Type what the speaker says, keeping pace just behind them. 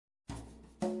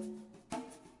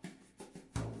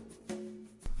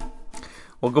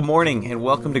Well, good morning and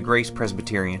welcome to Grace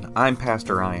Presbyterian. I'm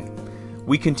Pastor Ryan.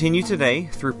 We continue today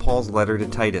through Paul's letter to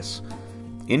Titus.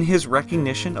 In his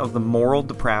recognition of the moral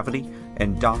depravity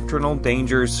and doctrinal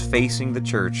dangers facing the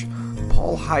church,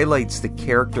 Paul highlights the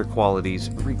character qualities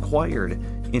required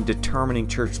in determining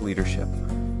church leadership.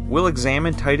 We'll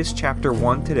examine Titus chapter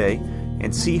 1 today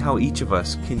and see how each of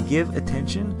us can give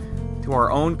attention to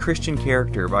our own Christian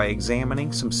character by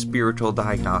examining some spiritual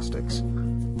diagnostics.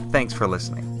 Thanks for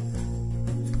listening.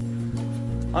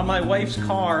 On my wife's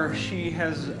car, she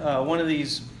has one of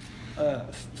these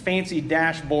fancy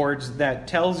dashboards that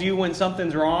tells you when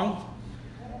something's wrong.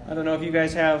 I don't know if you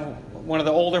guys have one of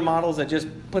the older models that just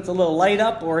puts a little light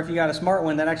up, or if you got a smart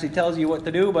one that actually tells you what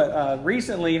to do. But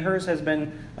recently, hers has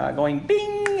been going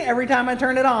bing every time I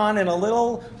turn it on, and a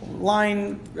little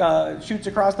line shoots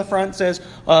across the front, says,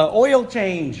 oil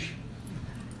change.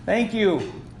 Thank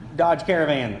you, Dodge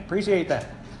Caravan. Appreciate that.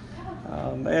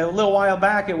 A little while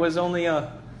back, it was only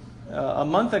a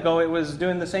month ago, it was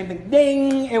doing the same thing.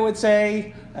 Ding, it would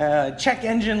say, check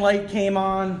engine light came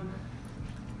on.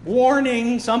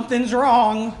 Warning, something's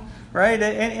wrong, right?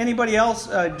 Anybody else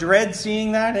dread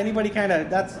seeing that? Anybody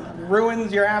that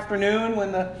ruins your afternoon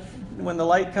when the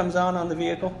light comes on the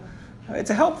vehicle?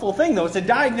 It's a helpful thing, though. It's a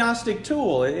diagnostic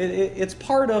tool. It's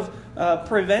part of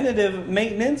preventative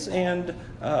maintenance and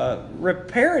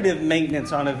reparative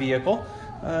maintenance on a vehicle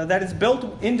that is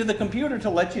built into the computer to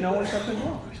let you know when something's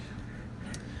wrong.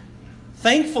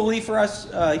 Thankfully for us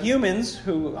humans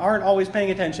who aren't always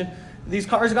paying attention, these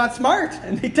cars got smart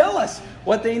and they tell us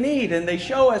what they need and they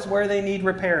show us where they need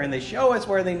repair and they show us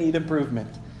where they need improvement.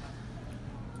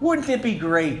 Wouldn't it be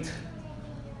great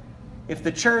if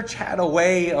the church had a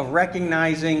way of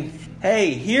recognizing,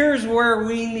 hey, here's where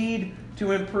we need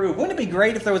to improve? Wouldn't it be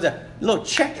great if there was a little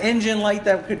check engine light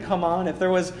that could come on, if there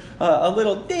was a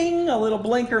little ding, a little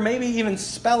blinker, maybe even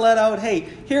spell it out, hey,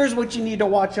 here's what you need to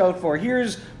watch out for.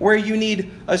 Here's where you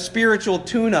need a spiritual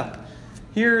tune-up.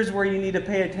 Here's where you need to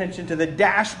pay attention to the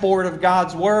dashboard of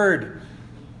God's Word.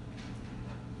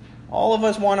 All of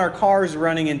us want our cars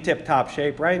running in tip-top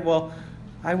shape, right? Well,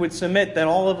 I would submit that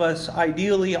all of us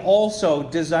ideally also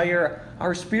desire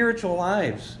our spiritual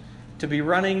lives to be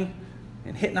running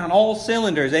and hitting on all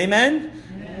cylinders. Amen?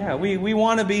 Yeah, we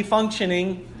want to be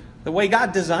functioning the way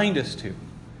God designed us to.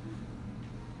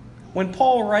 When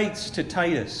Paul writes to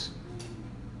Titus,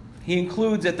 he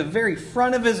includes at the very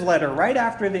front of his letter, right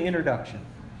after the introduction,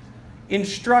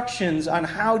 instructions on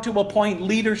how to appoint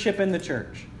leadership in the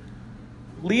church.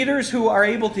 Leaders who are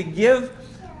able to give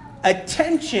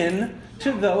attention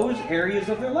to those areas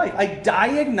of their life. A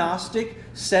diagnostic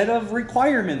set of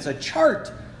requirements, a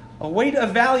chart, a way to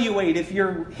evaluate if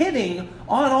you're hitting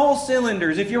on all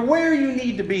cylinders, if you're where you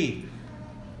need to be.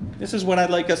 This is what I'd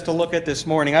like us to look at this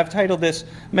morning. I've titled this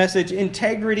message,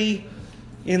 Integrity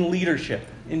in Leadership.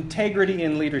 Integrity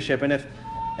in leadership. And if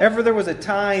ever there was a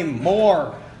time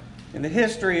more in the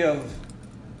history of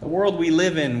the world we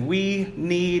live in, we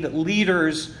need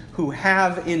leaders who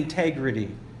have integrity.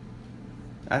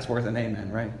 That's worth an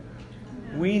amen, right?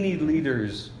 We need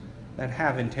leaders that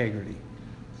have integrity.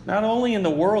 Not only in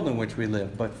the world in which we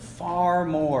live, but far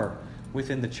more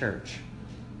within the church.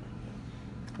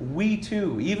 We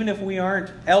too, even if we aren't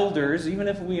elders, even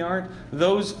if we aren't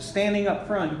those standing up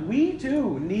front, we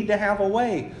too need to have a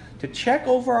way to check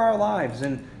over our lives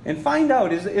and find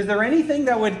out, is there anything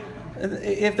that would,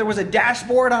 if there was a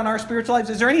dashboard on our spiritual lives,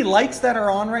 is there any lights that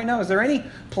are on right now? Is there any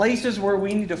places where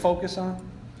we need to focus on?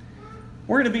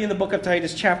 We're going to be in the book of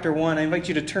Titus, chapter 1. I invite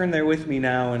you to turn there with me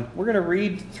now, and we're going to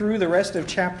read through the rest of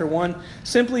chapter 1,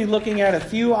 simply looking at a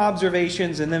few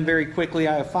observations, and then very quickly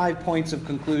I have 5 points of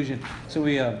conclusion. So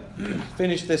we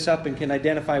finish this up and can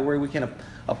identify where we can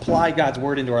apply God's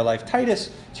Word into our life. Titus,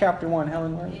 chapter 1,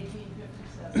 Helen, where?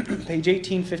 Page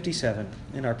 1857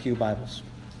 in our pew Bibles.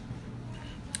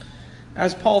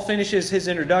 As Paul finishes his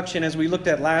introduction, as we looked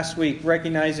at last week,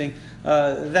 recognizing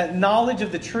that knowledge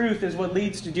of the truth is what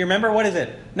leads to, do you remember, what is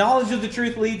it? Knowledge of the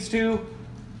truth leads to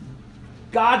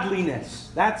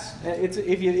godliness.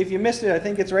 If you missed it, I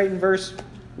think it's right in verse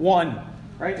 1.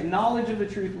 Right? Knowledge of the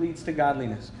truth leads to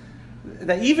godliness.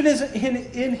 That even as in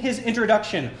his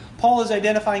introduction, Paul is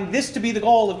identifying this to be the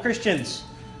goal of Christians.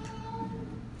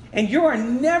 And you are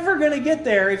never going to get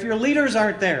there if your leaders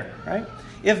aren't there, right?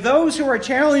 If those who are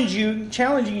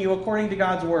challenging you according to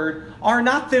God's Word are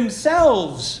not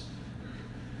themselves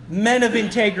men of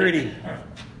integrity.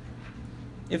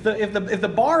 If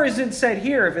the bar isn't set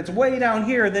here, if it's way down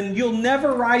here, then you'll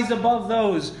never rise above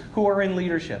those who are in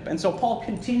leadership. And so Paul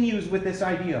continues with this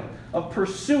idea of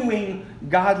pursuing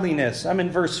godliness. I'm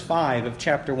in verse 5 of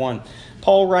chapter 1.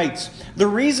 Paul writes, "The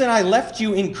reason I left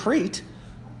you in Crete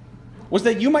was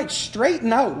that you might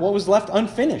straighten out what was left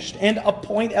unfinished and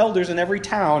appoint elders in every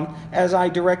town as I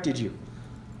directed you.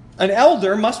 An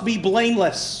elder must be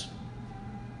blameless,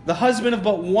 the husband of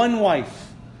but one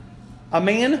wife, a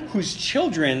man whose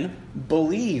children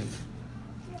believe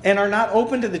and are not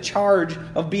open to the charge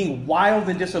of being wild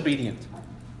and disobedient.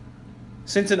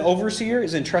 Since an overseer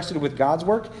is entrusted with God's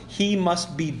work, he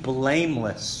must be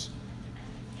blameless,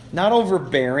 not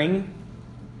overbearing,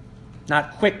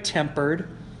 not quick-tempered,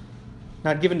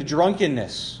 not given to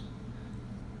drunkenness,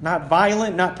 not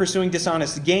violent, not pursuing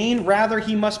dishonest gain. Rather,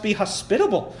 he must be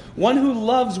hospitable, one who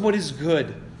loves what is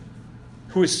good,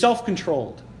 who is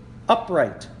self-controlled,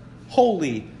 upright,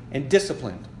 holy, and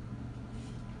disciplined.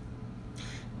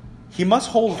 He must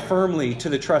hold firmly to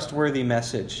the trustworthy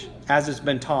message as it's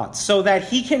been taught, so that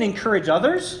he can encourage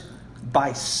others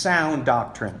by sound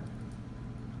doctrine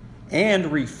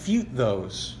and refute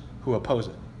those who oppose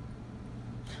it.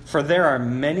 For there are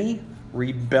many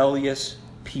rebellious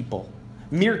people,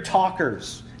 mere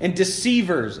talkers and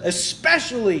deceivers,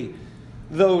 especially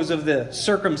those of the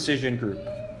circumcision group.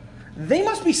 They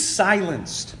must be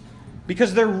silenced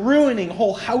because they're ruining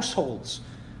whole households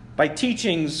by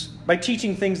teaching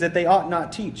things that they ought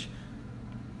not teach,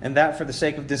 and that for the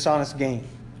sake of dishonest gain.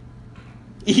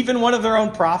 Even one of their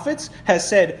own prophets has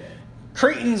said,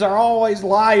 Cretans are always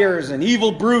liars and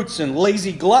evil brutes and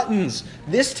lazy gluttons.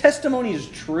 This testimony is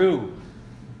true.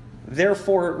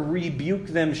 Therefore, rebuke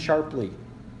them sharply,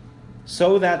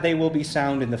 so that they will be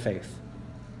sound in the faith,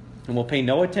 and will pay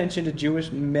no attention to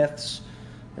Jewish myths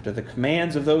or to the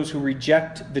commands of those who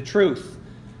reject the truth.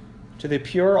 To the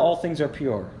pure, all things are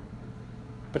pure.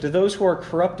 But to those who are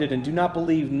corrupted and do not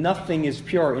believe, nothing is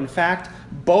pure. In fact,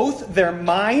 both their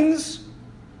minds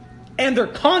and their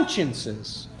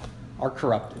consciences are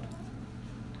corrupted.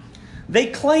 They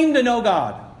claim to know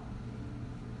God,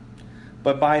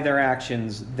 but by their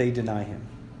actions they deny Him.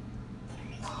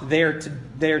 They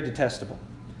are detestable,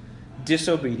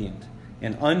 disobedient,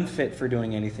 and unfit for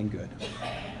doing anything good.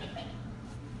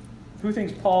 Who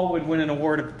thinks Paul would win an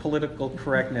award of political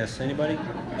correctness? Anybody?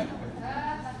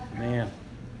 Man.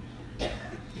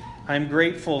 I'm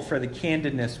grateful for the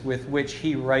candidness with which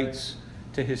he writes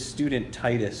to his student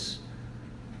Titus.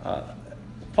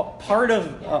 Part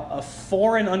of a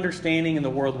foreign understanding in the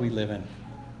world we live in.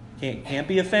 Can't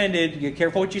be offended. Be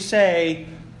careful what you say.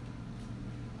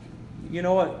 You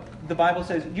know what the Bible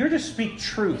says? You're to speak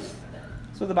truth.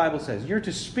 That's what the Bible says. You're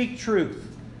to speak truth.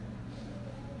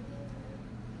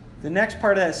 The next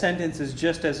part of that sentence is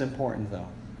just as important, though.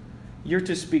 You're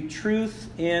to speak truth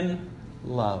in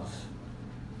love.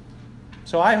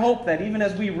 So I hope that even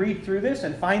as we read through this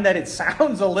and find that it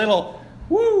sounds a little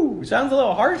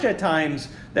harsh at times,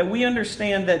 that we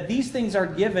understand that these things are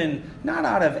given not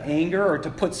out of anger or to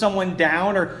put someone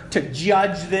down or to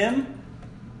judge them.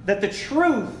 That the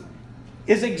truth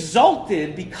is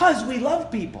exalted because we love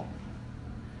people.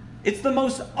 It's the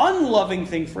most unloving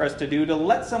thing for us to do, to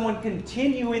let someone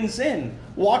continue in sin,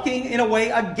 walking in a way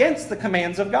against the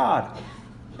commands of God.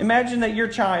 Imagine that your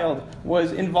child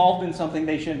was involved in something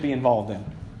they shouldn't be involved in.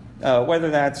 Whether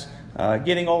that's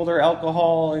getting older,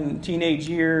 alcohol in teenage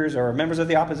years, or members of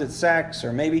the opposite sex,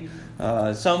 or maybe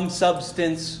some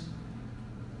substance.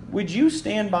 Would you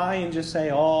stand by and just say,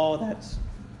 oh, that's,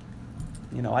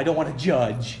 I don't want to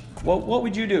judge. What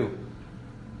would you do?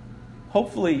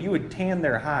 Hopefully you would tan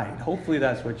their hide. Hopefully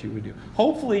that's what you would do.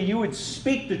 Hopefully you would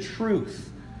speak the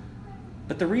truth.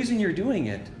 But the reason you're doing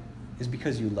it is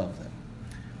because you love them.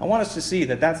 I want us to see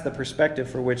that that's the perspective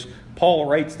for which Paul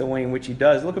writes the way in which he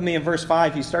does. Look at me in verse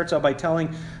 5. He starts out by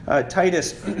telling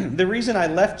Titus, the reason I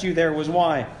left you there was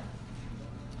why?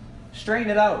 Straighten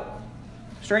it out.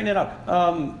 Straighten it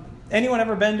out. Anyone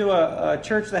ever been to a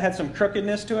church that had some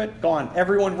crookedness to it? Go on,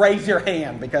 everyone raise your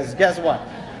hand, because guess what?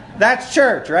 That's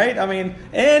church, right? I mean,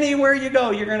 anywhere you go,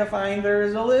 you're going to find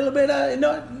there's a little bit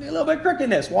of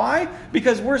crookedness. Why?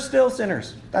 Because we're still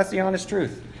sinners. That's the honest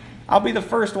truth. I'll be the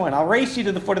first one. I'll race you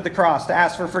to the foot of the cross to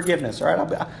ask for forgiveness. All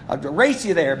right? I'll race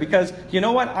you there because you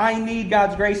know what? I need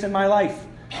God's grace in my life.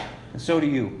 And so do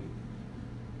you.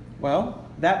 Well,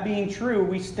 that being true,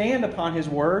 we stand upon His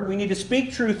word. We need to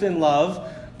speak truth in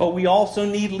love, but we also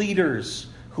need leaders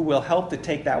who will help to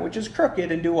take that which is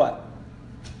crooked and do what?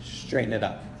 Straighten it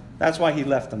up. That's why he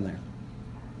left them there.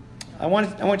 I want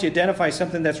you to identify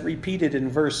something that's repeated in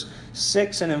verse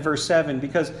 6 and in verse 7,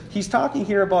 because he's talking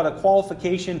here about a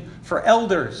qualification for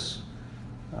elders.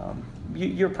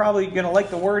 You're probably going to like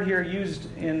the word here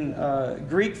used in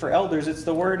Greek for elders. It's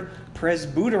the word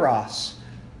presbyteros.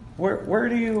 What word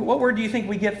do you think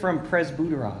we get from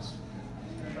presbyteros?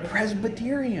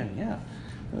 Presbyterian, yeah.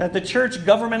 That the church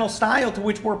governmental style to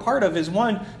which we're part of is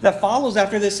one that follows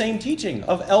after the same teaching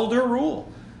of elder rule.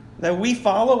 That we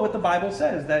follow what the Bible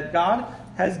says, that God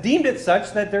has deemed it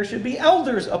such that there should be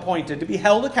elders appointed to be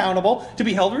held accountable, to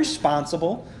be held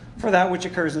responsible for that which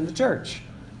occurs in the church.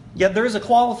 Yet there is a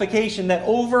qualification that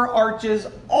overarches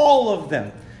all of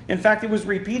them. In fact, it was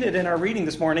repeated in our reading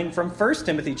this morning from 1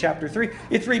 Timothy chapter 3.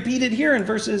 It's repeated here in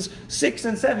verses 6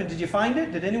 and 7. Did you find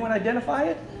it? Did anyone identify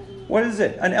it? What is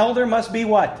it? An elder must be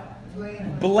what?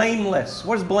 Blameless.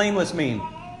 What does blameless mean?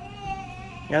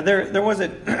 Yeah, there was a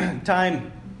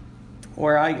time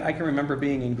where I can remember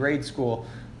being in grade school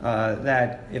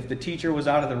that if the teacher was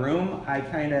out of the room, I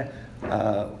kind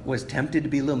of was tempted to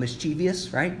be a little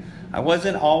mischievous, right? I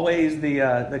wasn't always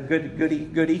the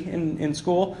goody in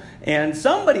school, and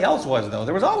somebody else was, though.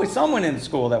 There was always someone in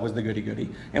school that was the goody.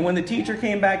 And when the teacher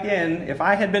came back in, if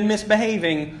I had been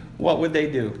misbehaving, what would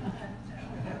they do?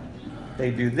 They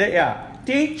do that, yeah.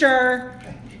 Teacher,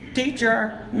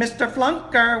 Mr.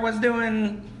 Flunker was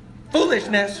doing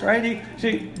foolishness, right?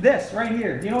 See, this right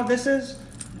here. Do you know what this is?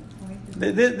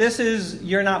 This is,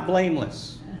 you're not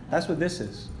blameless. That's what this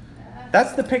is.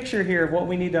 That's the picture here of what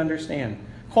we need to understand.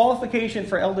 Qualification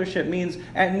for eldership means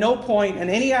at no point in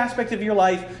any aspect of your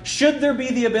life should there be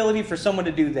the ability for someone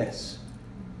to do this.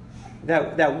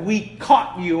 That we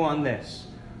caught you on this.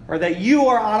 Or that you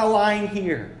are out of line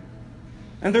here.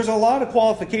 And there's a lot of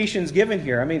qualifications given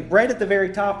here. I mean, right at the very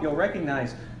top, you'll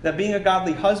recognize that being a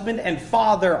godly husband and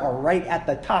father are right at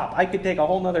the top. I could take a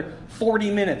whole nother 40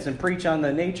 minutes and preach on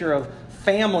the nature of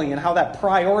family and how that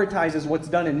prioritizes what's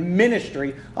done in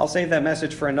ministry. I'll save that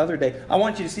message for another day. I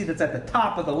want you to see that's at the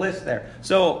top of the list there.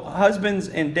 So husbands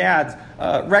and dads,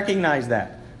 recognize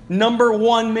that. Number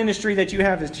one ministry that you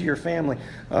have is to your family.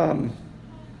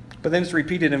 But then it's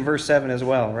repeated in verse 7 as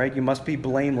well, right? You must be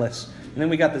blameless. And then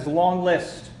we got this long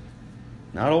list.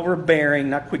 Not overbearing,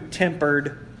 not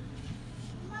quick-tempered.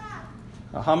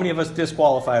 How many of us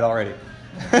disqualified already?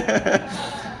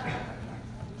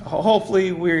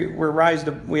 Hopefully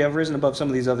we have risen above some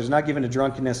of these others. Not given to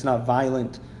drunkenness, not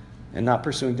violent, and not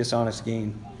pursuing dishonest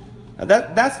gain.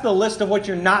 That's the list of what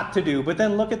you're not to do. But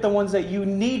then look at the ones that you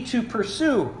need to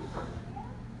pursue.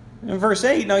 In verse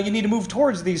 8, now you need to move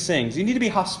towards these things. You need to be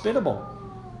hospitable.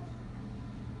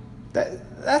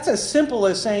 That's as simple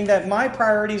as saying that my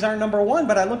priorities aren't number one,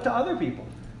 but I look to other people.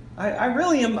 I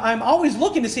really am. I'm always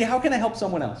looking to see how can I help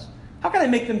someone else? How can I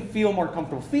make them feel more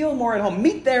comfortable, feel more at home,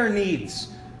 meet their needs?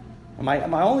 Am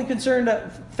I only concerned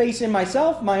facing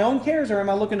myself, my own cares, or am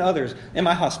I looking to others? Am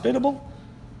I hospitable?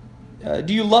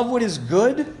 Do you love what is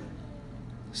good?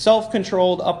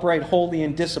 Self-controlled, upright, holy,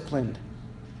 and disciplined.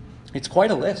 It's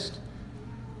quite a list.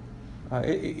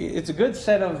 It's a good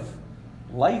set of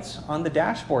lights on the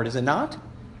dashboard, is it not?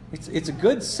 It's a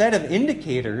good set of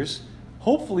indicators,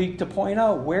 hopefully, to point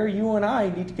out where you and I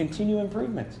need to continue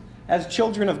improvement. As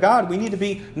children of God, we need to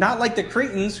be not like the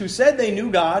Cretans who said they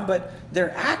knew God, but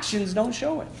their actions don't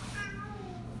show it.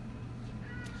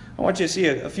 I want you to see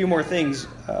a few more things.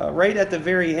 Right at the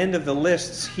very end of the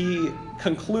lists, he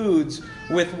concludes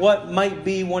with what might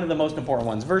be one of the most important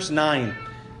ones. Verse 9.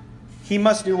 He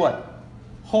must do what?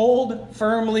 Hold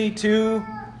firmly to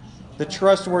the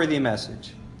trustworthy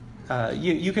message.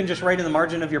 You can just write in the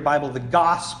margin of your Bible, the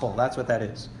gospel. That's what that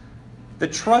is. The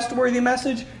trustworthy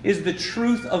message is the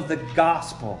truth of the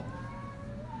gospel.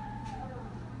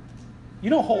 You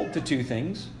don't hold to two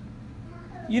things.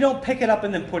 You don't pick it up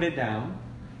and then put it down.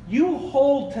 You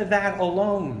hold to that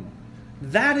alone.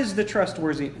 That is the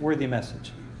trustworthy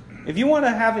message. If you want to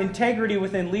have integrity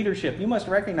within leadership, you must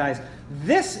recognize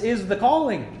this is the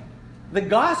calling. The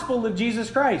gospel of Jesus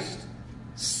Christ.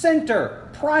 Center,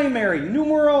 primary,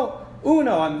 numero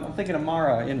uno. I'm thinking of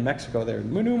Mara in Mexico there.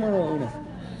 Numero uno.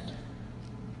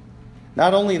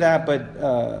 Not only that,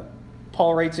 but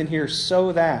Paul writes in here,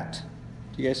 so that.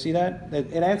 Do you guys see that?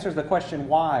 It answers the question,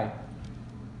 why?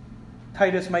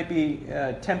 Titus might be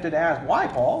tempted to ask, why,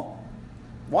 Paul?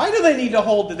 Why do they need to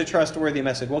hold to the trustworthy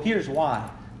message? Well, here's why.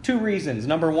 2 reasons.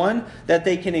 Number 1, that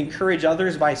they can encourage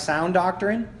others by sound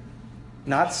doctrine.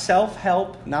 Not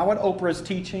self-help, not what Oprah's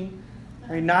teaching.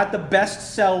 Right? Not the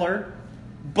bestseller,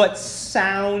 but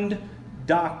sound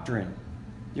doctrine.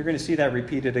 You're going to see that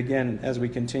repeated again as we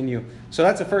continue. So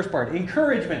that's the first part.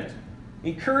 Encouragement.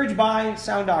 Encouraged by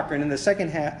sound doctrine. And the second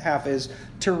half is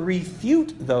to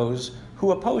refute those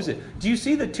who oppose it. Do you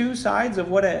see the 2 sides of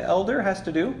what an elder has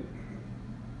to do?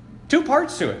 2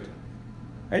 parts to it.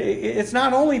 It's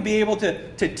not only be able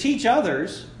to teach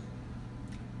others,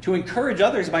 to encourage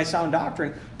others by sound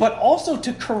doctrine, but also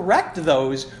to correct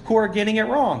those who are getting it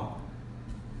wrong.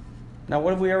 Now,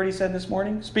 what have we already said this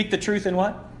morning? Speak the truth in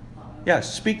what?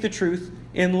 Yes, speak the truth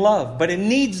in love. But it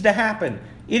needs to happen.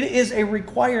 It is a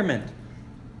requirement.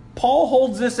 Paul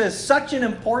holds this as such an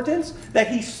importance that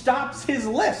he stops his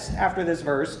list after this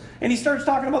verse and he starts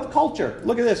talking about the culture.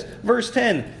 Look at this, verse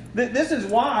 10. This is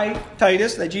why,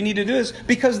 Titus, that you need to do this,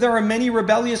 because there are many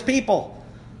rebellious people.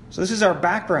 So this is our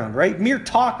background, right? Mere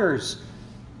talkers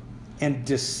and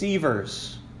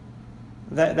deceivers.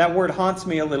 That word haunts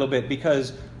me a little bit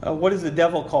because what is the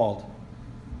devil called?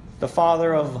 The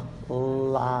father of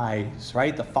lies,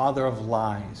 right? The father of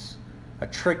lies. A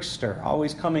trickster,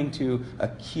 always coming to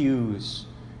accuse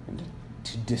and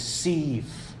to deceive.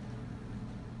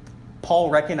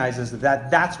 Paul recognizes that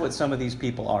that's what some of these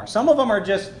people are. Some of them are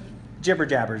just jibber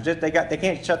jabbers. They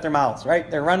can't shut their mouths,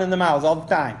 right? They're running the mouths all the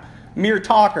time. Mere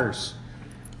talkers.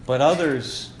 But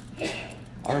others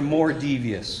are more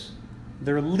devious.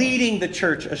 They're leading the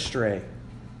church astray.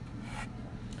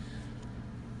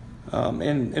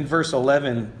 In verse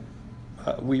 11,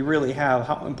 we really have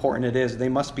how important it is. They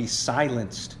must be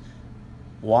silenced.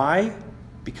 Why?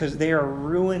 Because they are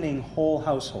ruining whole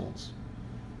households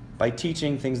by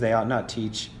teaching things they ought not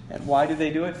teach. And why do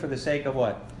they do it? For the sake of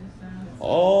what?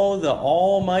 Oh, the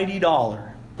almighty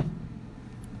dollar.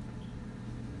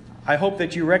 I hope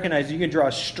that you recognize you can draw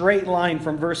a straight line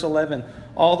from verse 11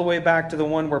 all the way back to the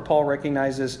one where Paul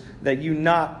recognizes that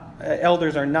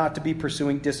elders are not to be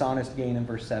pursuing dishonest gain in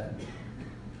verse 7.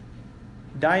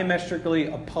 Diametrically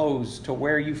opposed to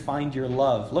where you find your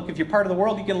love. Look, if you're part of the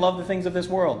world, you can love the things of this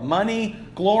world. Money,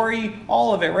 glory,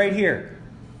 all of it right here.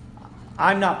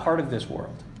 I'm not part of this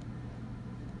world.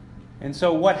 And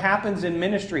so what happens in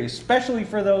ministry, especially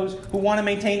for those who want to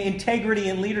maintain integrity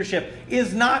in leadership,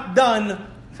 is not done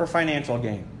for financial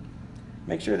gain.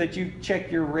 Make sure that you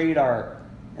check your radar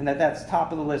and that's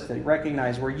top of the list, that you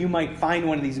recognize where you might find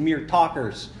one of these mere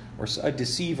talkers or a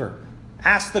deceiver.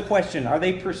 Ask the question, are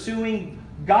they pursuing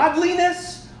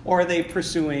godliness or are they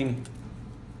pursuing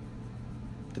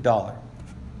the dollar?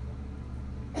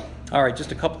 All right,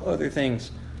 just a couple other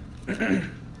things.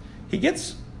 He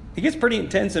gets pretty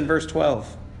intense in verse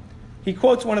 12. He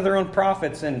quotes one of their own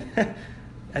prophets, and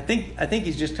I think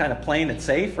he's just kind of playing it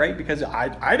safe, right? Because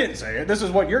I didn't say it. This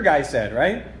is what your guy said,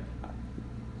 right?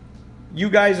 You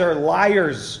guys are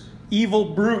liars,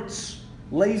 evil brutes,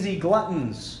 lazy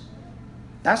gluttons.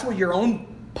 That's what your own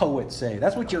poets say.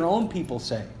 That's what your own people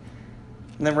say.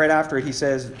 And then right after it, he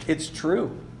says, it's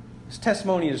true. His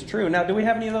testimony is true. Now, do we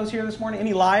have any of those here this morning?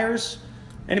 Any liars?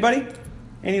 Anybody?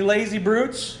 Any lazy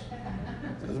brutes?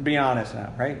 Let's be honest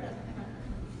now, right?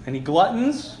 Any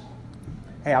gluttons?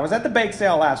 Hey, I was at the bake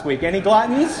sale last week. Any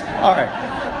gluttons? All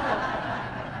right.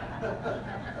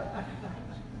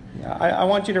 I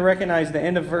want you to recognize the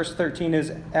end of verse 13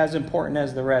 is as important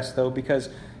as the rest, though, because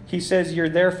he says you're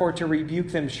therefore to rebuke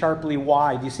them sharply.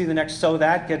 Why? Do you see the next so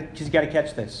that? Because you've got to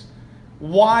catch this.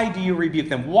 Why do you rebuke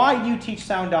them? Why do you teach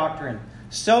sound doctrine?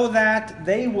 So that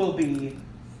they will be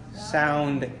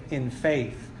sound in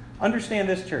faith. Understand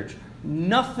this, church.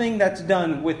 Nothing that's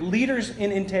done with leaders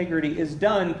in integrity is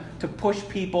done to push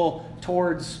people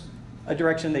towards a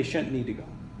direction they shouldn't need to go.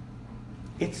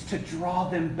 It's to draw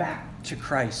them back to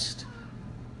Christ.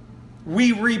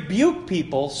 We rebuke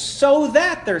people so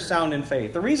that they're sound in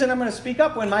faith. The reason I'm going to speak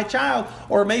up when my child,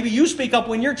 or maybe you speak up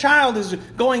when your child is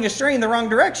going astray in the wrong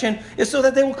direction, is so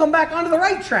that they will come back onto the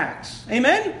right tracks.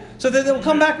 Amen? So that they will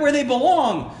come back where they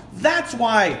belong. That's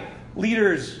why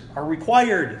leaders are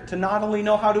required to not only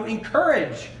know how to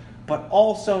encourage, but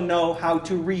also know how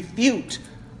to refute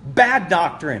bad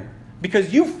doctrine.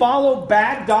 Because you follow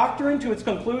bad doctrine to its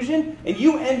conclusion, and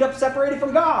you end up separated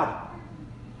from God.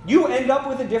 You end up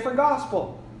with a different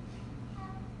gospel.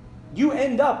 You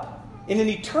end up in an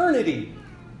eternity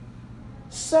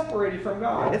separated from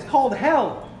God. It's called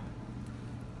hell.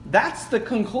 That's the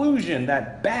conclusion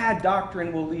that bad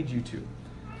doctrine will lead you to.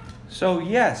 So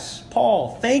yes,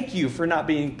 Paul, thank you for not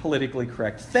being politically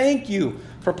correct. Thank you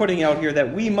for putting out here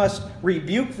that we must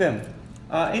rebuke them.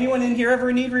 Anyone in here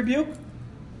ever need rebuke?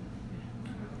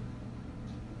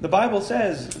 The Bible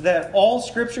says that all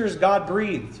Scripture is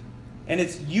God-breathed, and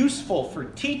it's useful for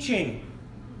teaching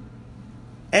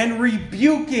and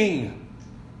rebuking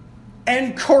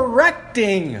and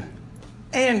correcting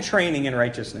and training in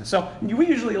righteousness. So we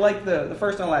usually like the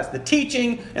first and last, the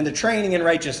teaching and the training in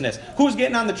righteousness. Who's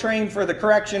getting on the train for the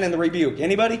correction and the rebuke?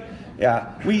 Anybody?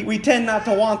 Yeah. We tend not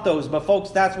to want those, but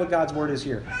folks, that's what God's Word is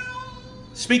here.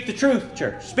 Speak the truth,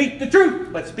 church. Speak the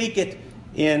truth, but speak it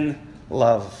in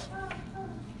love.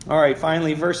 All right,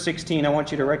 finally, verse 16, I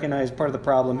want you to recognize part of the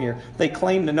problem here. They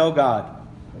claim to know God.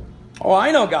 Oh,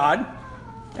 I know God.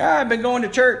 Yeah, I've been going to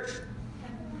church.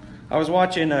 I was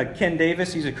watching Ken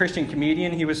Davis. He's a Christian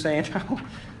comedian. He was saying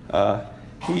how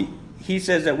he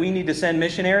says that we need to send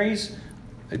missionaries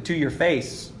to your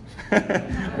face.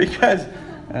 Because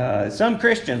some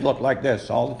Christians look like this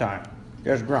all the time.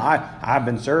 I've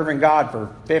been serving God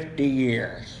for 50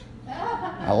 years.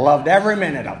 I loved every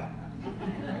minute of it.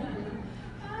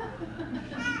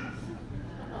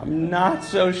 I'm not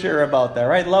so sure about that,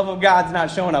 right? Love of God's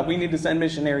not showing up. We need to send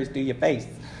missionaries to your face.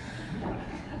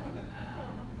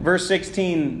 Verse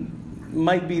 16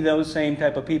 might be those same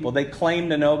type of people. They claim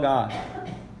to know God.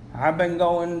 I've been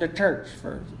going to church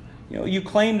for, you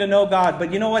claim to know God,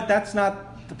 but you know what? That's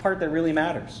not the part that really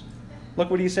matters.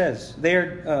 Look what he says.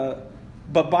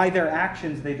 But by their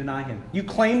actions they deny him. You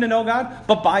claim to know God,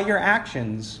 but by your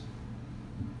actions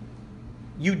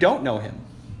you don't know him.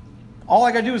 All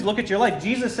I got to do is look at your life.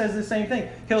 Jesus says the same thing.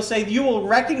 He'll say, you will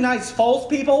recognize false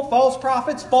people, false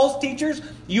prophets, false teachers.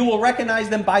 You will recognize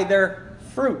them by their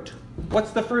fruit.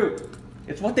 What's the fruit?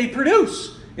 It's what they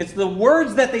produce. It's the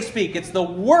words that they speak. It's the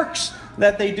works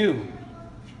that they do.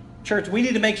 Church, we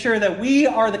need to make sure that we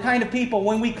are the kind of people,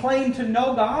 when we claim to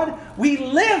know God, we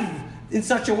live in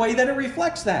such a way that it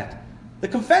reflects that. The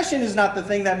confession is not the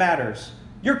thing that matters.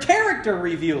 Your character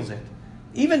reveals it.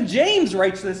 Even James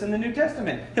writes this in the New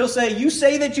Testament. He'll say, you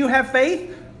say that you have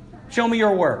faith, show me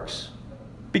your works.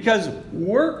 Because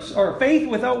works, or faith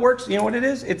without works, you know what it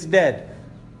is? It's dead.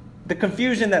 The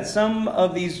confusion that some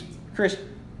of these groups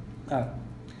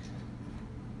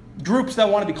that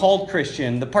want to be called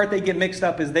Christian, the part they get mixed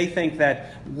up is they think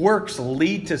that works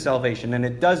lead to salvation, and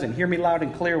it doesn't. Hear me loud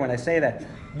and clear when I say that.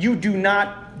 You do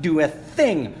not do a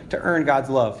thing to earn God's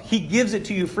love. He gives it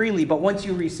to you freely, but once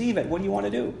you receive it, what do you want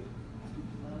to do?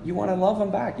 You want to love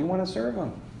him back. You want to serve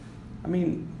him. I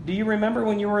mean, do you remember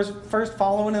when you were first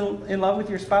falling in love with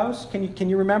your spouse? Can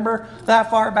you remember that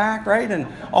far back, right? And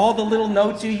all the little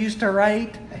notes you used to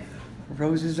write?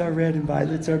 Roses are red and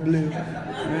violets are blue.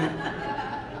 Right?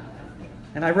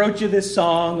 And I wrote you this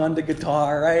song on the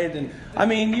guitar, right? And I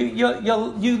mean,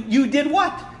 you did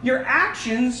what? Your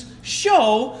actions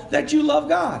show that you love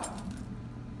God.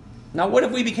 Now, what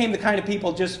if we became the kind of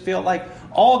people just feel like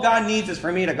all God needs is for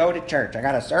me to go to church? I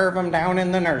got to serve him down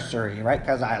in the nursery, right?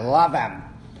 Because I love him.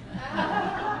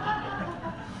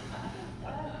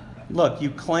 Look, you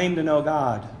claim to know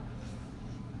God.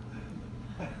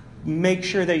 Make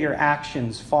sure that your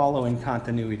actions follow in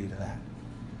continuity to that.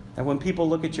 That when people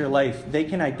look at your life, they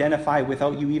can identify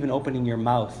without you even opening your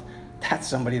mouth. That's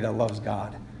somebody that loves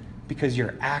God. Because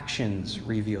your actions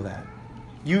reveal that.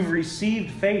 You've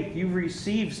received faith. You've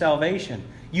received salvation.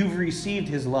 You've received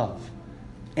his love.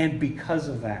 And because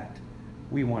of that,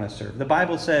 we want to serve. The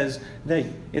Bible says that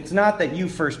it's not that you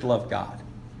first loved God.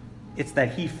 It's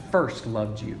that he first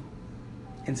loved you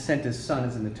and sent his son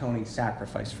as an atoning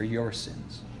sacrifice for your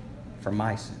sins, for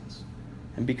my sins.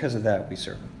 And because of that, we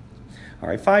serve him. All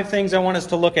right, 5 things I want us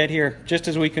to look at here just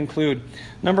as we conclude.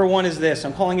 Number 1 is this.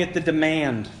 I'm calling it the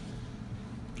demand.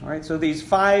 All right, so these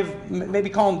 5, maybe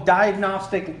call them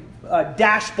diagnostic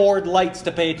dashboard lights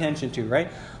to pay attention to, right?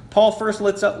 Paul first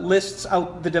lists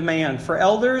out the demand. For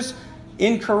elders,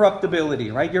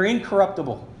 incorruptibility, right? You're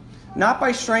incorruptible. Not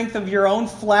by strength of your own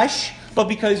flesh, but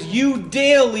because you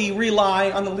daily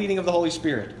rely on the leading of the Holy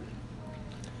Spirit.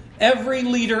 Every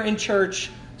leader in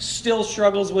church still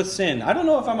struggles with sin. I don't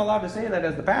know if I'm allowed to say that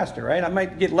as the pastor, right? I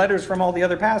might get letters from all the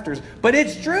other pastors, but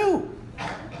it's true.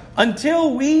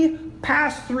 Until we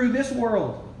pass through this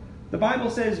world, the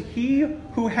Bible says he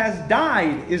who has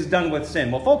died is done with sin.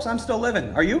 Well, folks, I'm still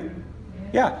living. Are you?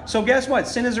 Yeah. So guess what?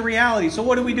 Sin is a reality. So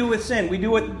what do we do with sin? We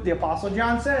do what the Apostle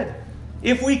John said.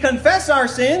 If we confess our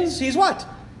sins, he's what?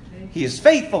 He is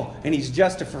faithful, and he's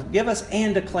just to forgive us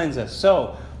and to cleanse us.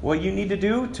 So what you need to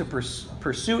do to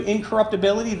pursue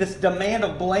incorruptibility, this demand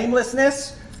of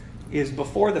blamelessness, is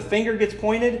before the finger gets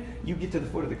pointed, you get to the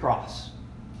foot of the cross.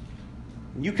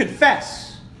 You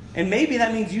confess. And maybe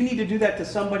that means you need to do that to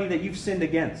somebody that you've sinned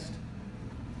against.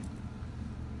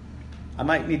 I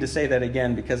might need to say that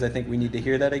again because I think we need to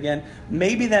hear that again.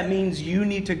 Maybe that means you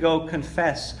need to go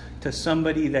confess to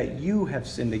somebody that you have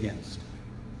sinned against.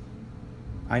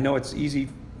 I know it's easy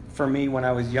for me when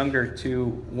I was younger to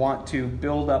want to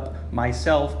build up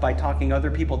myself by talking other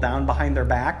people down behind their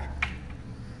back.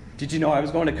 Did you know I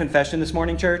was going to confession this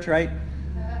morning, church, right?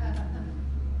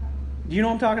 Do you know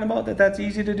what I'm talking about? That's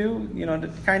easy to do?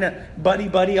 To kind of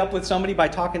buddy up with somebody by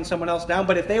talking someone else down.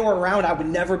 But if they were around, I would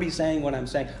never be saying what I'm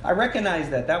saying. I recognize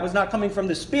that. That was not coming from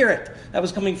the Spirit. That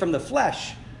was coming from the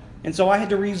flesh. And so I had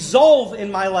to resolve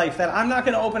in my life that I'm not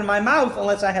going to open my mouth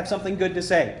unless I have something good to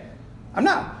say. I'm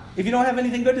not. If you don't have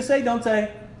anything good to say, don't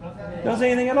say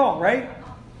anything at all, right?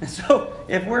 And so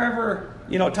if we're ever,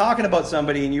 talking about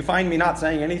somebody and you find me not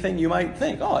saying anything, you might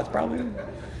think, oh, it's probably...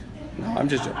 No, I'm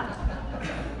just joking.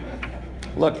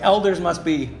 Look, elders must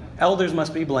be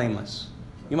blameless.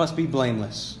 You must be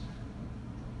blameless.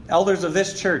 Elders of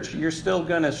this church, you're still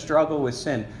going to struggle with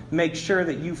sin. Make sure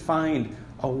that you find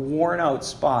a worn-out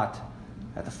spot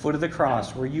at the foot of the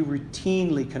cross where you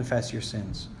routinely confess your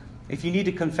sins. If you need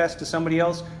to confess to somebody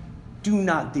else, do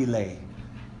not delay.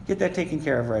 Get that taken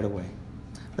care of right away.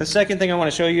 The second thing I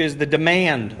want to show you is the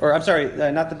demand,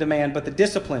 not the demand, but the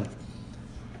discipline.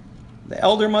 The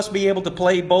elder must be able to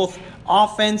play both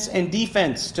offense and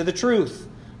defense to the truth.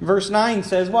 Verse 9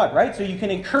 says what, right? So you can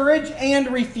encourage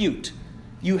and refute.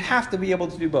 You have to be able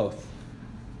to do both.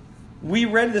 We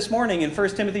read this morning in 1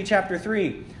 Timothy chapter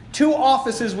 3, 2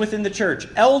 offices within the church,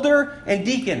 elder and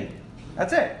deacon.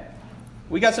 That's it.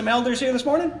 We got some elders here this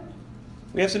morning?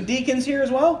 We have some deacons here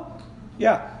as well?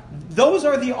 Yeah. Those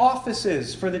are the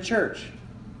offices for the church.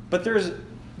 But there's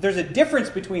a difference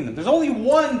between them. There's only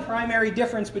one primary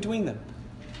difference between them.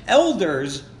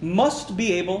 Elders must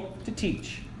be able to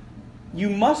teach. You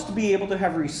must be able to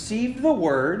have received the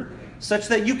word such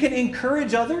that you can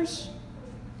encourage others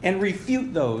and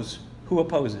refute those who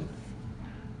oppose it.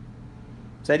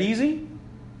 Is that easy?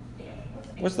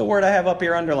 What's the word I have up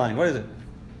here underlined? What is it?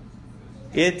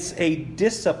 It's a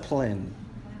discipline.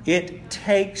 It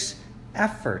takes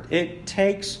effort. It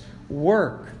takes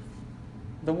work.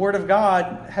 The Word of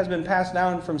God has been passed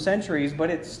down from centuries, but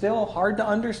it's still hard to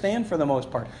understand for the most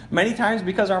part. Many times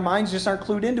because our minds just aren't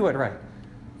clued into it right.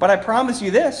 But I promise you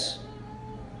this,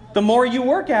 the more you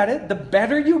work at it, the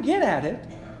better you get at it.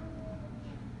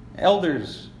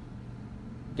 Elders,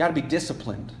 you got to be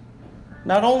disciplined.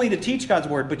 Not only to teach God's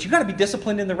Word, but you got to be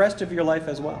disciplined in the rest of your life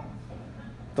as well.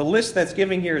 The list that's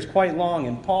given here is quite long,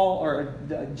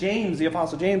 and James, the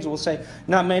Apostle James, will say,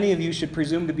 not many of you should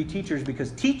presume to be teachers,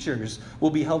 because teachers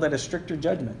will be held at a stricter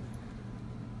judgment.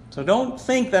 So don't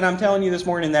think that I'm telling you this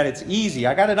morning that it's easy.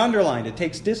 I got it underlined. It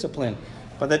takes discipline.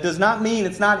 But that does not mean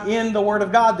it's not in the Word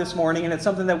of God this morning, and it's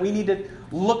something that we need to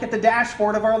look at the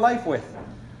dashboard of our life with.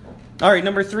 All right,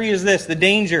 number 3 is this, the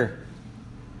danger.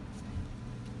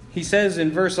 He says in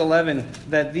verse 11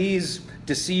 that these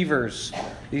deceivers,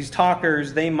 these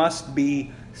talkers, they must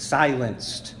be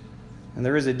silenced. And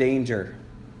there is a danger.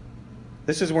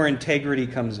 This is where integrity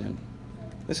comes in.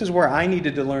 This is where I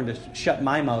needed to learn to shut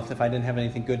my mouth if I didn't have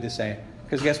anything good to say.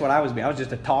 Because guess what I was being? I was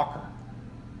just a talker.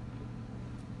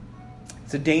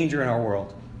 It's a danger in our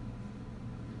world.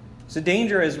 It's a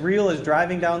danger as real as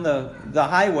driving down the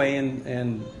highway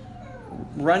and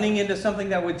running into something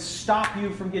that would stop you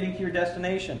from getting to your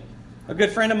destination. A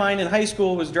good friend of mine in high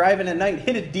school was driving at night,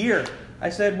 hit a deer. I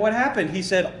said, what happened? He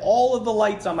said, all of the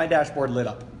lights on my dashboard lit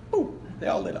up. Ooh, they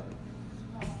all lit up.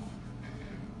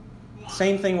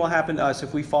 Same thing will happen to us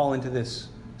if we fall into this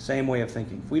same way of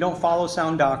thinking. If we don't follow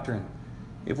sound doctrine,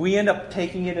 if we end up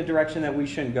taking it a direction that we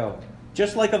shouldn't go,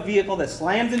 just like a vehicle that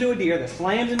slams into a deer, that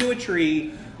slams into a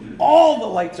tree, all the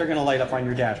lights are going to light up on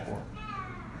your dashboard.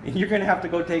 And you're going to have to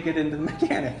go take it into the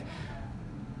mechanic.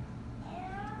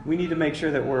 We need to make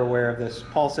sure that we're aware of this.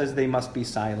 Paul says they must be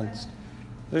silenced.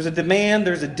 There's a demand,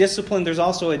 there's a discipline, there's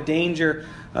also a danger.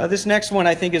 This next one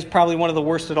I think is probably one of the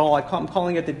worst at all. I'm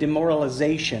calling it the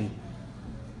demoralization.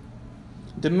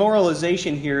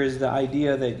 Demoralization here is the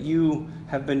idea that you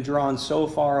have been drawn so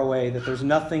far away that there's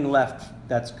nothing left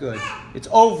that's good. It's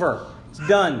over. It's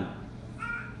done.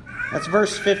 That's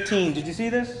verse 15. Did you see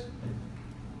this?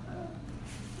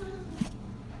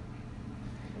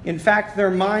 In fact,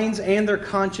 their minds and their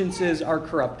consciences are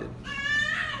corrupted.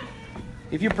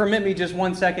 If you permit me just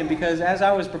 1 second, because as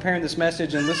I was preparing this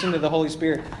message and listening to the Holy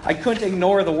Spirit, I couldn't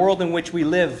ignore the world in which we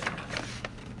live.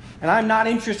 And I'm not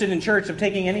interested in church of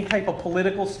taking any type of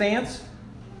political stance.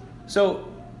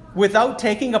 So, without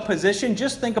taking a position,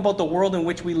 just think about the world in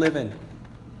which we live in.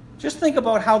 Just think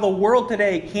about how the world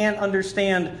today can't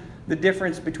understand the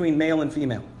difference between male and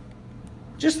female.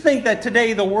 Just think that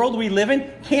today the world we live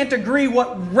in can't agree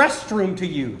what restroom to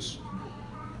use.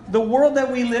 The world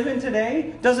that we live in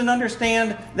today doesn't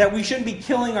understand that we shouldn't be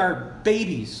killing our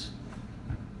babies.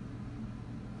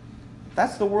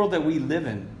 That's the world that we live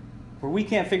in, where we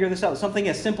can't figure this out. Something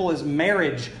as simple as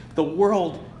marriage, the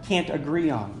world can't agree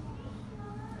on.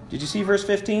 Did you see verse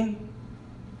 15?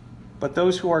 But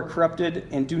those who are corrupted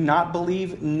and do not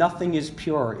believe, nothing is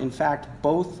pure. In fact,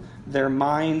 both their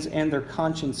minds and their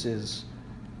consciences.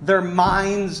 Their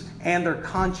minds and their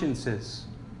consciences.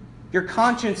 Your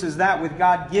conscience is that which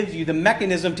God gives you, the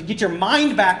mechanism to get your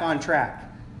mind back on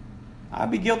track. I'll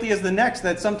be guilty as the next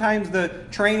that sometimes the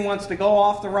train wants to go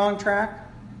off the wrong track,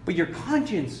 but your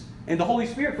conscience and the Holy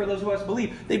Spirit, for those of us who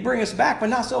believe, they bring us back, but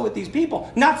not so with these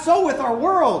people. Not so with our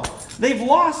world. They've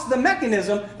lost the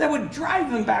mechanism that would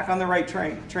drive them back on the right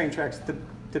train tracks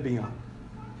to be on.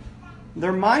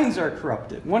 Their minds are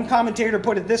corrupted. One commentator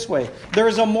put it this way: there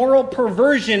is a moral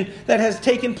perversion that has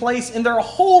taken place in their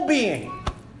whole being.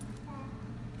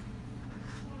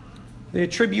 They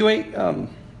attribute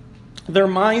their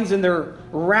minds and their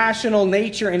rational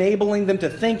nature, enabling them to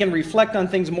think and reflect on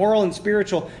things moral and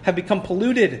spiritual, have become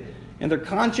polluted, and their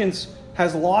conscience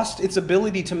has lost its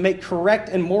ability to make correct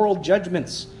and moral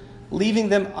judgments, leaving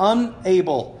them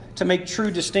unable to make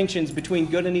true distinctions between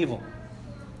good and evil.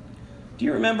 Do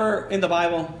you remember in the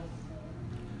Bible,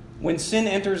 when sin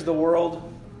enters the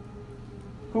world,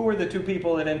 who were the two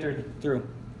people that entered through?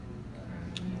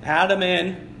 Adam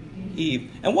and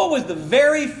Eve. And what was the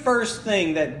very first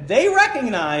thing that they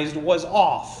recognized was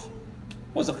off?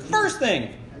 What was the first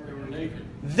thing? They were naked.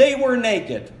 They were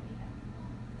naked.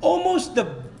 Almost the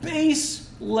base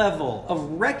level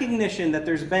of recognition that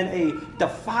there's been a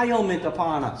defilement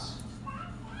upon us.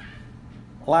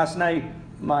 Last night,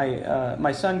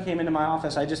 my son came into my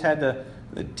office. I just had the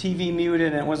TV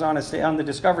muted, and it was on the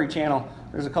Discovery Channel.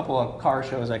 There's a couple of car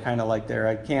shows I kind of like there.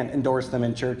 I can't endorse them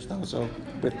in church, though, so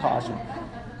with caution.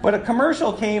 But a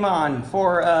commercial came on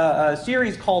for a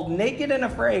series called Naked and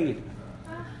Afraid.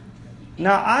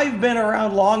 Now, I've been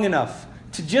around long enough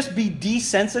to just be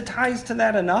desensitized to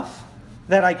that enough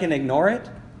that I can ignore it.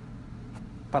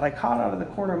 But I caught out of the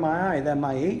corner of my eye that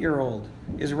my 8-year-old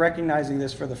is recognizing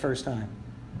this for the first time.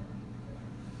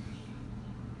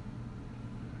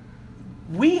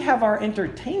 We have our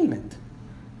entertainment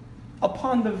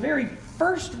upon the very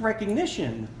first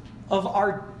recognition of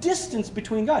our distance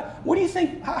between God. What do you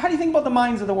think? How do you think about the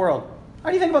minds of the world? How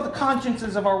do you think about the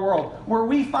consciences of our world, where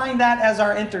we find that as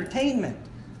our entertainment?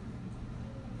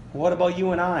 What about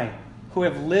you and I, who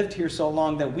have lived here so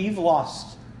long that we've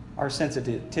lost our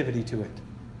sensitivity to it?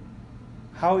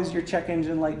 How is your check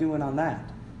engine light doing on that?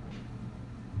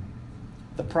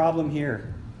 The problem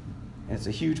here, and it's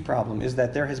a huge problem, is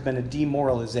that there has been a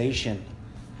demoralization.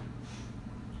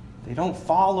 They don't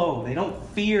follow. They don't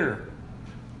fear.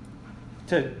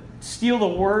 To steal the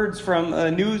words from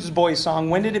a Newsboy song,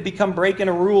 when did it become breaking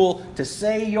a rule to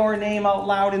say your name out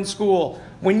loud in school?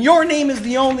 When your name is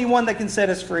the only one that can set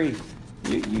us free.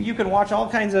 You can watch all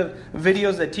kinds of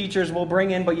videos that teachers will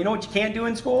bring in, but you know what you can't do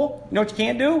in school? You know what you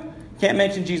can't do? You can't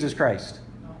mention Jesus Christ.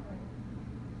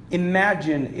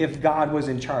 Imagine if God was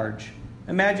in charge.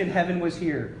 Imagine heaven was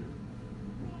here.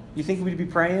 You think we'd be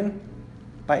praying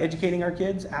by educating our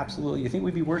kids? Absolutely. You think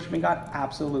we'd be worshiping God?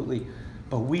 Absolutely.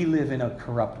 But we live in a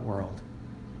corrupt world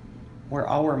where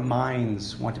our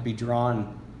minds want to be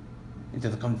drawn into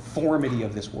the conformity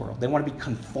of this world. They want to be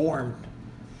conformed.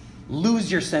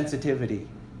 Lose your sensitivity.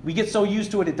 We get so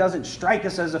used to it, it doesn't strike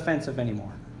us as offensive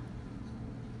anymore.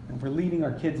 And we're leading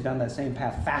our kids down that same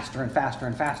path faster and faster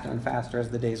and faster and faster as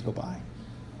the days go by.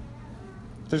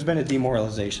 There's been a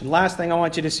demoralization. Last thing I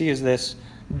want you to see is this: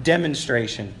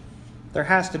 demonstration. There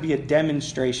has to be a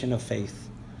demonstration of faith.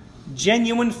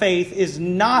 Genuine faith is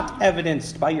not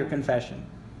evidenced by your confession.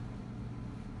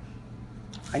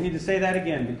 I need to say that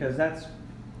again because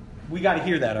we got to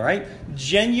hear that, all right?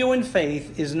 Genuine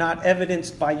faith is not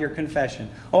evidenced by your confession.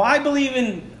 Oh, I believe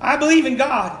in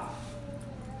God.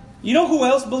 You know who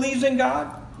else believes in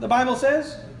God? The Bible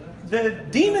says the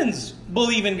demons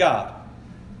believe in God.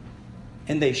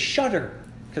 And they shudder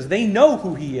because they know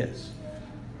who He is.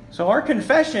 So our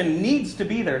confession needs to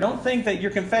be there. Don't think that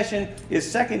your confession is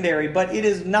secondary, but it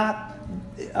is not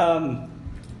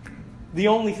the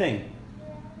only thing.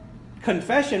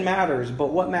 Confession matters, but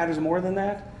what matters more than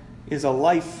that is a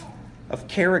life of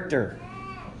character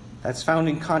that's found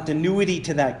in continuity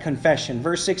to that confession.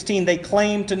 Verse 16, they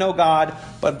claim to know God,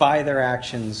 but by their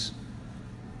actions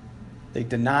they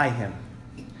deny Him.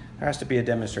 There has to be a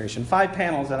demonstration. 5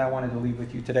 panels that I wanted to leave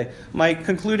with you today. My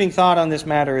concluding thought on this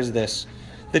matter is this: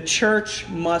 the church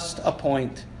must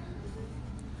appoint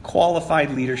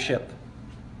qualified leadership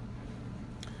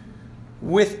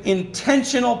with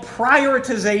intentional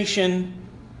prioritization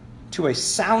to a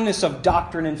soundness of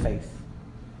doctrine and faith,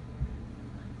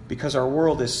 because our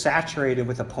world is saturated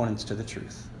with opponents to the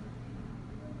truth.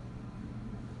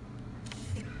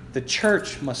 The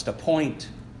church must appoint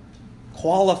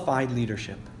qualified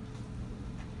leadership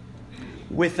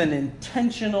with an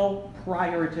intentional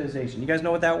prioritization. You guys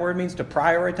know what that word means? To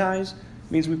prioritize?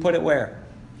 It means we put it where?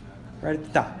 Right at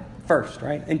the top. First,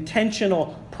 right?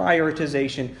 Intentional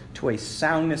prioritization to a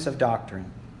soundness of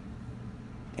doctrine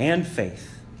and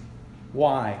faith.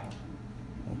 Why?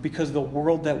 Because the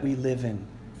world that we live in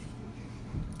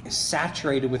is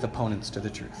saturated with opponents to the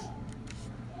truth.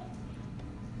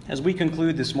 As we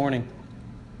conclude this morning,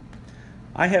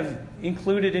 I have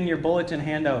included in your bulletin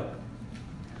handout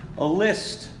a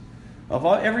list of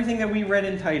everything that we read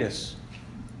in Titus.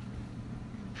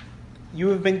 you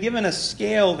have been given a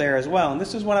scale there as well. And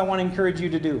this is what I want to encourage you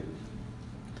to do.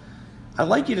 I'd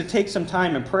like you to take some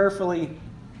time and prayerfully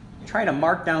try to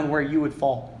mark down where you would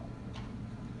fall.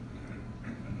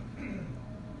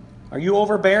 Are you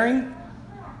overbearing?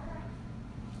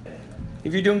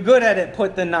 If you're doing good at it,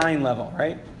 put the 9 level,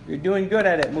 right? If you're doing good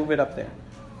at it, move it up there.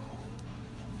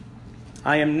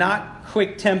 I am not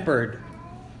quick-tempered.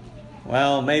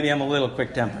 Well, maybe I'm a little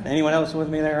quick-tempered. Anyone else with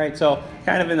me there, right? So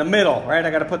kind of in the middle, right?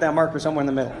 I got to put that marker somewhere in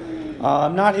the middle.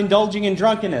 I'm not indulging in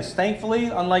drunkenness. Thankfully,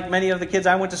 unlike many of the kids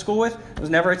I went to school with, it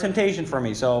was never a temptation for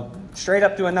me. So straight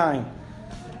up to a 9.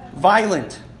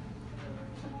 Violent.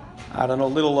 I don't know, a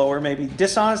little lower maybe.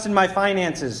 Dishonest in my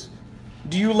finances.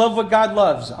 Do you love what God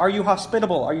loves? Are you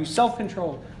hospitable? Are you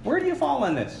self-controlled? Where do you fall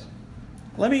on this?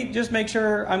 Let me just make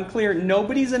sure I'm clear.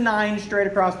 Nobody's a 9 straight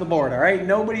across the board, all right?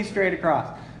 Nobody's straight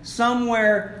across.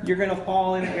 Somewhere you're going to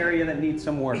fall in an area that needs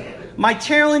some work. My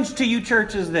challenge to you,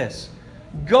 church, is this.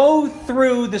 Go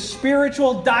through the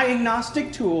spiritual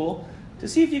diagnostic tool to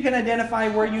see if you can identify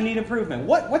where you need improvement.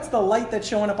 What's the light that's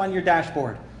showing up on your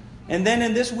dashboard? And then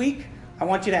in this week, I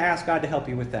want you to ask God to help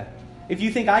you with that. If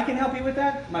you think I can help you with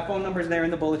that, my phone number is there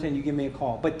in the bulletin. You give me a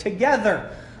call. But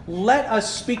together, let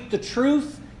us speak the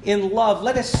truth in love.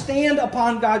 Let us stand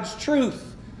upon God's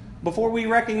truth before we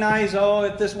recognize,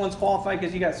 if this one's qualified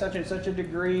because you got such and such a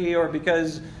degree or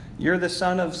because you're the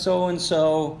son of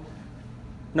so-and-so.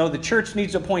 No, the church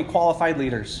needs to appoint qualified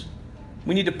leaders.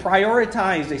 We need to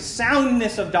prioritize a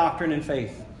soundness of doctrine and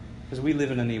faith because we live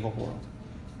in an evil world.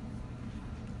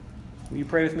 Will you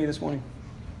pray with me this morning?